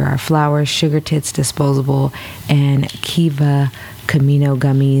 Kenobi for our flowers, Sugar Tits Disposable, and Kiva Camino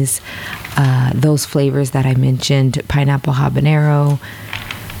gummies. Those flavors that I mentioned: pineapple habanero,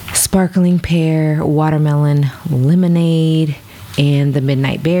 sparkling pear, watermelon lemonade, and the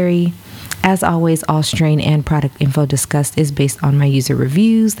midnight berry. As always, all strain and product info discussed is based on my user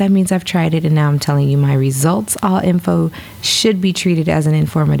reviews. That means I've tried it and now I'm telling you my results. All info should be treated as an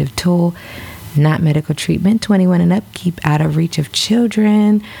informative tool, not medical treatment. 21 and up, keep out of reach of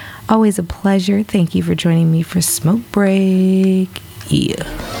children. Always a pleasure. Thank you for joining me for Smoke Break. Yeah.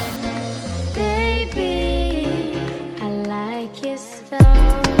 Baby, I like your stuff.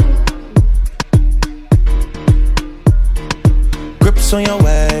 Ice on your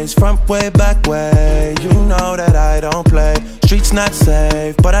ways, front way, back way. You know that I don't play. Streets not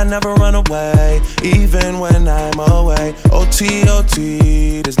safe, but I never run away, even when I'm away. OT,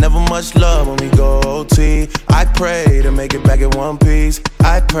 OT, there's never much love when we go OT. I pray to make it back in one piece.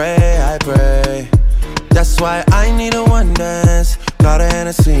 I pray, I pray. That's why I need a one dance. Got a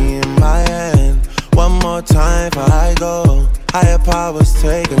Hennessy in my hand. One more time before I go. Higher powers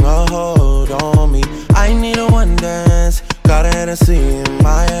taking a hold on me. I need a one dance. Got a Hennessy in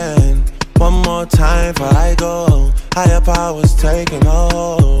my hand. One more time before I go. Higher powers taking a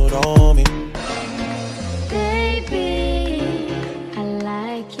hold on me. Baby, I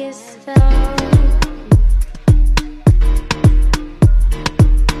like your so.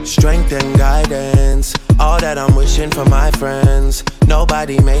 Strength and guidance, all that I'm wishing for my friends.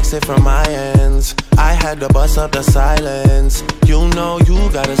 Nobody makes it from my ends. I had to bust up the silence. You know you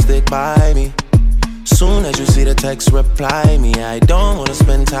gotta stick by me. Soon as you see the text, reply me. I don't wanna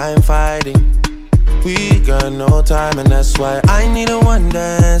spend time fighting. We got no time, and that's why I need a one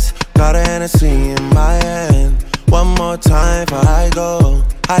dance. Got a Hennessy in my hand. One more time before I go.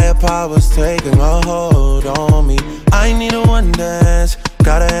 Higher powers taking a hold on me. I need a one dance.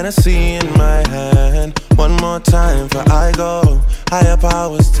 Got a Hennessy in my hand. One more time before I go. Higher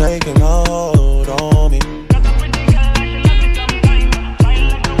powers taking a hold on me.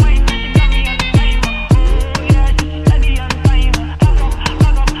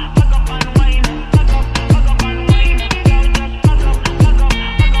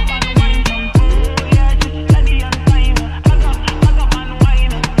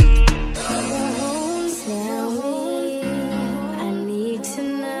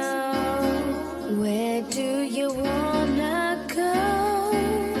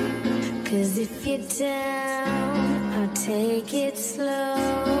 Down, I'll take it slow,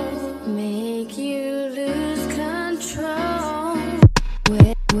 make you lose control.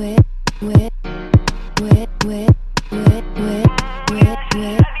 Wet, wet, wet, wet, wet, wet, wet, wet, wet,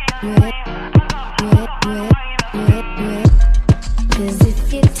 wet, wet, wet, wet, wet. 'Cause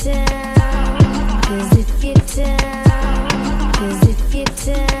if you're down, 'cause if you're down, 'cause if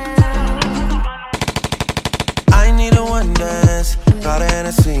you're down. I need a one dance, got a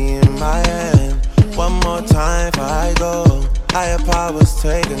Hennessy in my hand. One more time before I go. Higher powers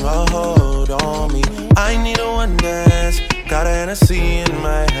taking a hold on me. I need a one dance. Got a Hennessy in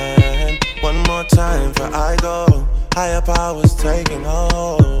my hand. One more time before I go. Higher powers taking a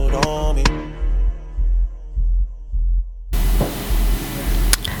hold on me.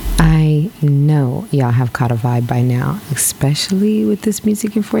 I know y'all have caught a vibe by now, especially with this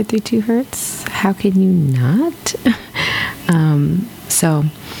music in 432 hertz. How can you not? So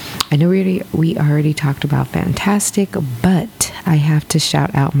I know we already talked about Fantastic, but I have to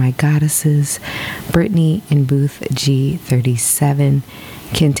shout out my goddesses, Brittany in booth G37,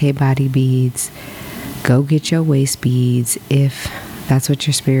 Kente Body Beads. Go get your waist beads if that's what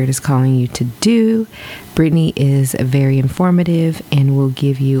your spirit is calling you to do. Brittany is very informative and will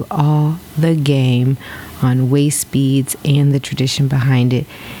give you all the game on waist beads and the tradition behind it.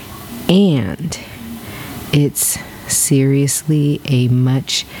 And it's seriously a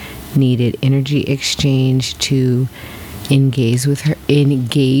much needed energy exchange to engage with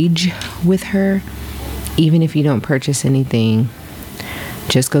her, even if you don't purchase anything.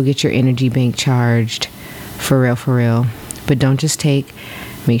 Just go get your energy bank charged, for real. But don't just take,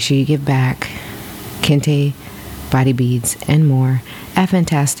 make sure you give back. Kente body beads and more at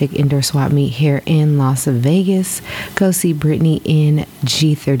Fantastic Indoor Swap Meet here in Las Vegas. Go see Brittany in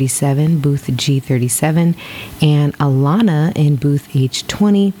G37, booth G37, and Alana in booth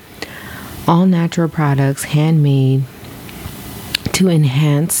H20. All natural products, handmade to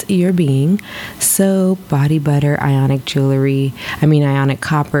enhance your being. Soap, body butter, ionic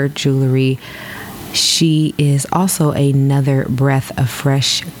copper jewelry. She is also another breath of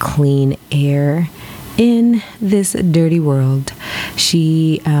fresh, clean air in this dirty world.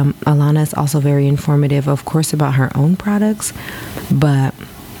 Alana is also very informative, of course, about her own products, but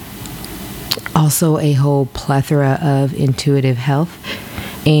also a whole plethora of intuitive health.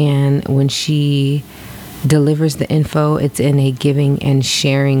 And when she delivers the info, it's in a giving and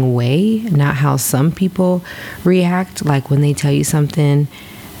sharing way, not how some people react, like when they tell you something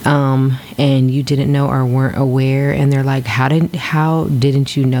and you didn't know or weren't aware, and they're like, how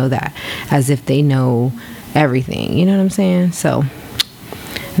didn't you know that? As if they know everything, you know what I'm saying? So,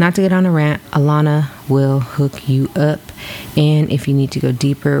 not to get on a rant, Alana will hook you up. And if you need to go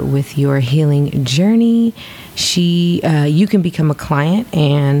deeper with your healing journey, you can become a client,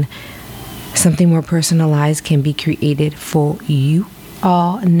 and something more personalized can be created for you.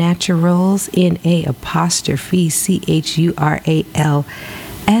 All Naturals, NA_CHURALS,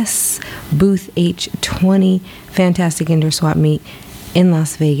 booth H20, fantastic indoor swap meet in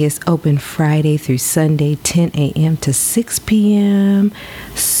Las Vegas, open Friday through Sunday, 10 a.m. to 6 p.m.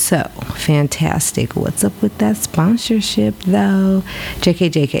 So fantastic. What's up with that sponsorship though?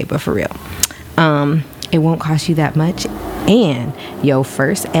 JK, but for real. It won't cost you that much, and your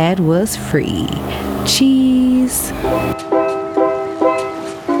first ad was free. Cheese.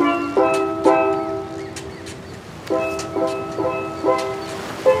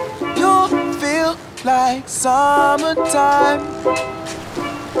 You feel like summertime.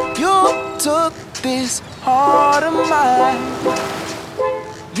 You took this heart of mine.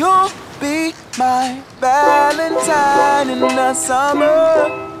 You'll be my Valentine in the summer.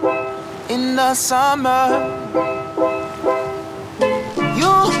 In the summer,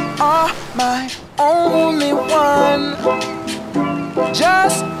 you are my only one.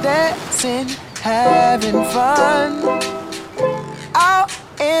 Just dancing, having fun out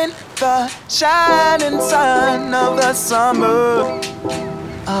in the shining sun of the summer.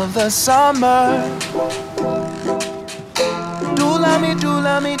 Of the summer. Do love me, do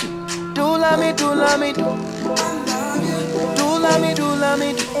love me, do love me, do love me, do love me, do love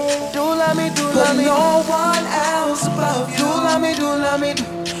me, do love me, do love me. No one else above you. Do love me, do love me,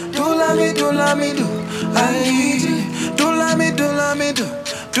 do love me, do love me, do. I need you. Do love me, do love me, do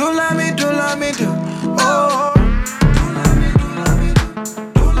love me, do love me, do. Oh.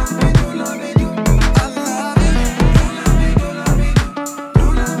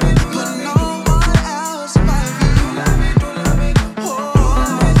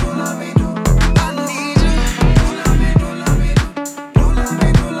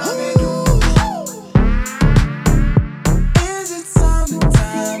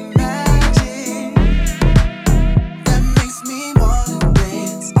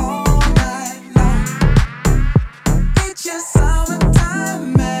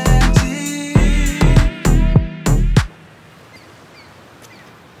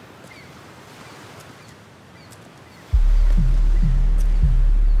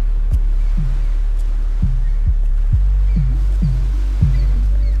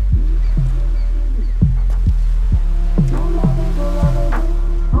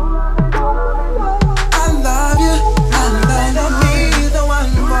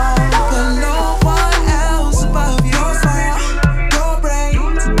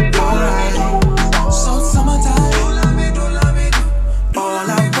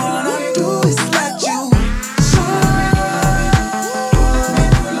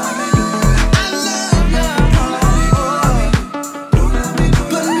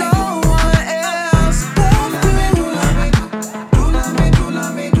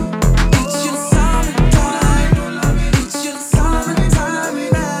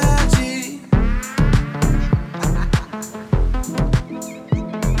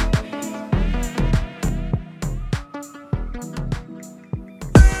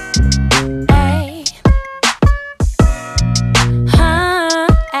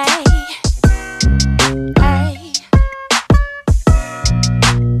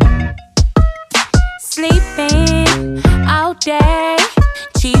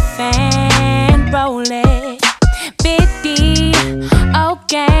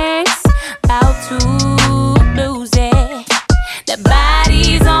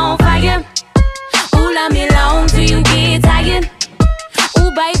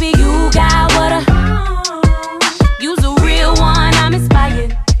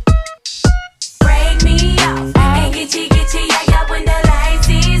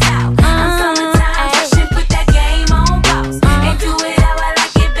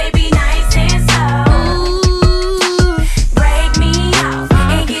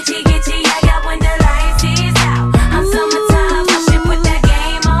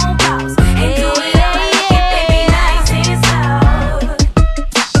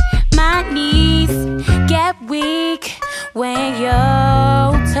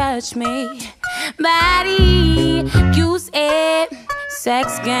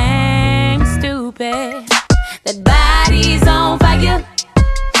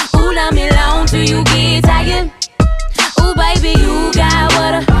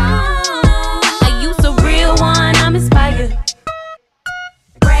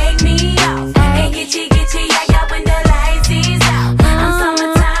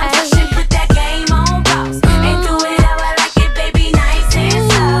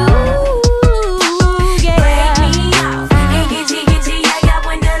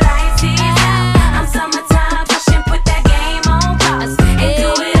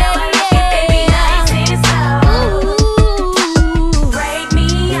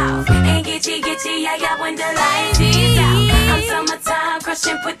 yeah, when the lights is out. I'm summertime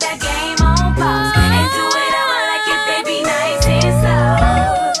crushing, put that game on pause. And do it all like it, baby, nice and slow.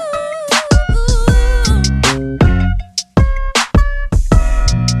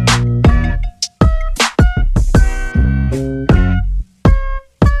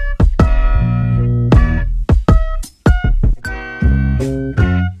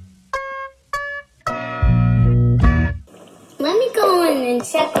 Let me go in and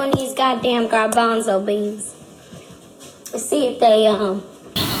check on these goddamn garbanzo beans. See if they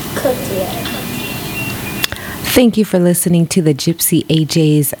cooked yet. Thank you for listening to the Gypsy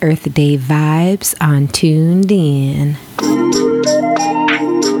AJ's Earth Day Vibes on Tuned In.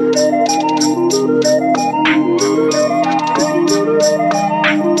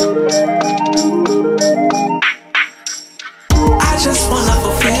 I just wanna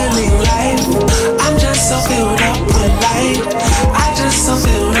fulfilling life. I'm just so filled up with life. I just so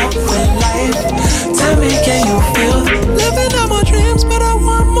filled up with life. Tell me, can you feel living out my dreams, but I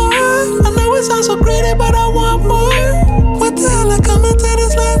want more. I know it sounds so greedy, but I want more. What the hell I come into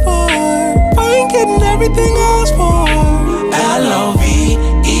this life for? I ain't getting everything I asked for. L-O-V-E-my-L-I-F-E.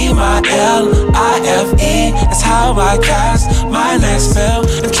 That's how I cast my next spell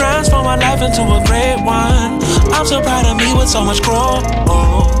and transform my life into a great one. I'm so proud of me with so much growth.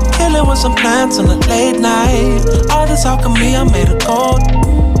 Killing with some plants on a late night. All this alchemy, I made of gold.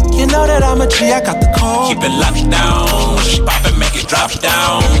 You know that I'm a G, I got the code. Keep it locked down, pop and make it drop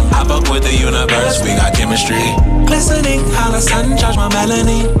down. I fuck with the universe, we got chemistry. Glistening, how the sun charge my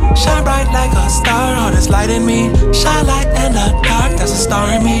melanin. Shine bright like a star, all this light in me. Shine light in the dark, there's a star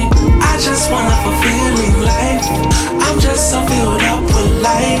in me. I just wanna fulfilling life. I'm just so filled up with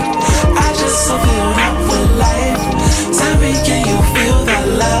light. I just so filled up with life. Tell me, can you feel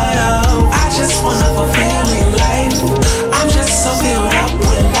the love? I just wanna fulfilling life. I'm just so filled up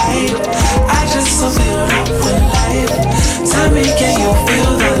with light. I just so filled up with life. Tell me, can you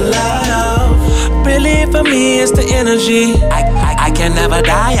feel the love? Really, for me, it's the energy. I can never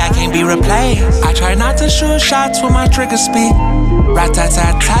die, I can't be replaced. I try not to shoot shots when my triggers speak.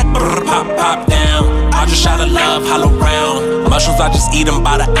 Rat-tat-tat-tat, pop, pop down. I just shout a love, hollow round. Mushrooms, I just eat them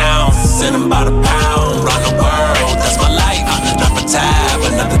by the ounce. Send them by the pound. Run the world, that's my life. Drop a tab,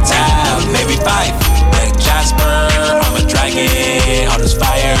 another tab, maybe 5. Like Jasper, I'm a dragon. All this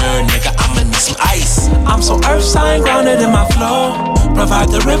fire, nigga, I'ma need some ice. I'm so earth sign grounded in my flow. Provide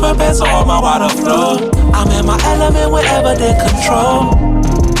the riverbeds so all my water flow. I'm in my element wherever they control.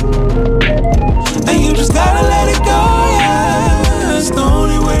 And you just gotta let it go, yeah. It's the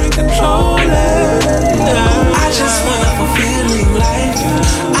only way to control it, yeah. I just want a fulfilling life.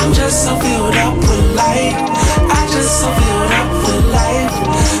 I'm just so filled up with light. I just so filled up with life.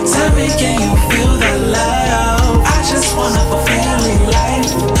 Tell me, can you feel the love? I just want a fulfilling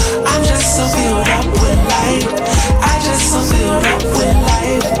life. I'm just so filled up with light. I just so filled up with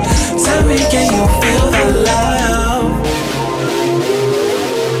life. Tell me, can you feel the love?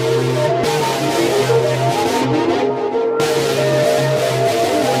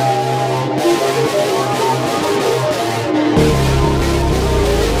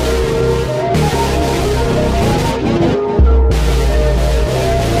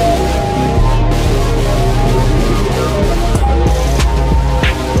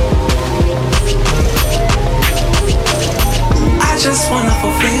 I just want a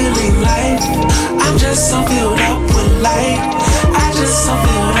fulfilling life. I'm just so filled up with light. I just so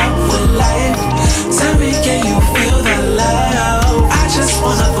filled up with life. Tell me, can you feel the love? I just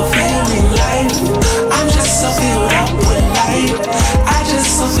want a fulfilling life. I'm just so filled up with light. I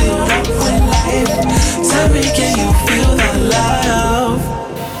just so filled up with life. Tell me, can you feel the love?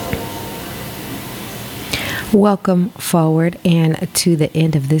 Welcome forward and to the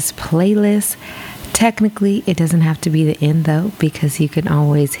end of this playlist. Technically, it doesn't have to be the end though, because you can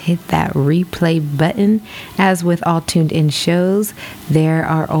always hit that replay button. As with all tuned in shows, there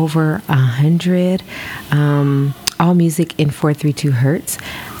are over 100. All music in 432 hertz.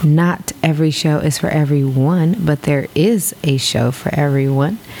 Not every show is for everyone, but there is a show for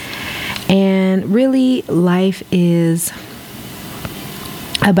everyone. And really, life is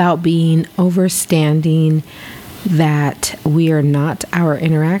about being overstanding that we are not our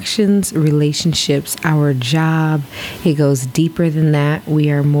interactions, relationships, our job. It goes deeper than that.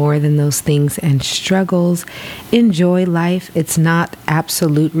 We are more than those things and struggles. Enjoy life. It's not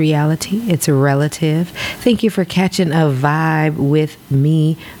absolute reality. It's relative. Thank you for catching a vibe with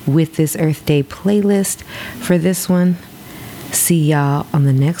me with this Earth Day playlist. For this one, see y'all on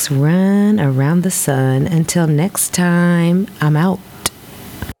the next run around the sun. Until next time, I'm out.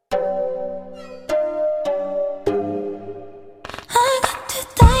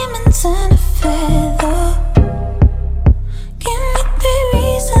 And a feather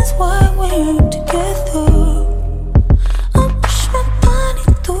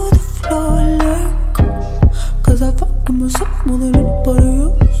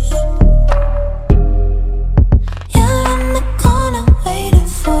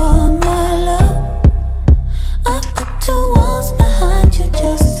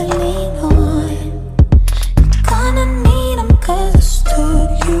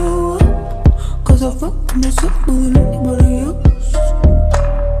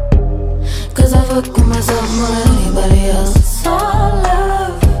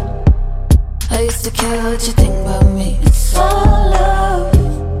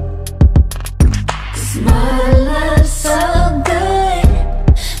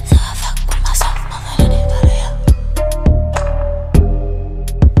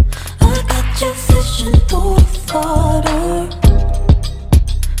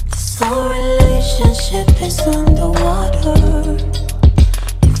ship is underwater.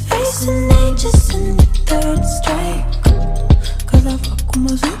 You're facing angels in the third strike. Cause I fuck with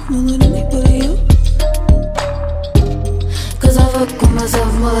myself more than anybody else. Cause I fuck with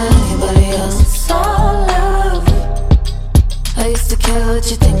myself more than anybody else. It's all love. I used to care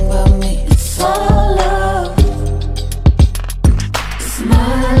what you think about me. It's all love.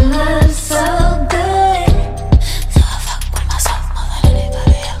 My love's so good. So I fuck with myself more than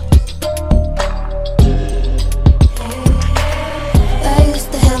anybody else. I used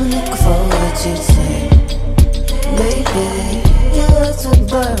to have a nickel for what you'd say. Baby, your words would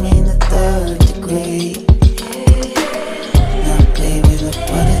burn me in the third degree. Now baby, look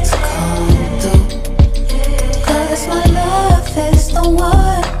what it's come to. Cause my love is the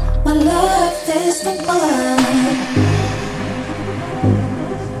one. My love is the one.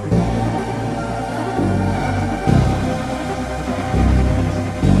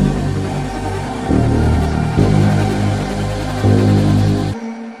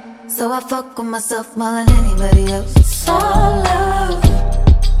 So I fuck with myself more than anybody else. It's all love.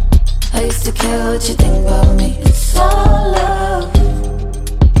 I used to care what you think about me. It's all love.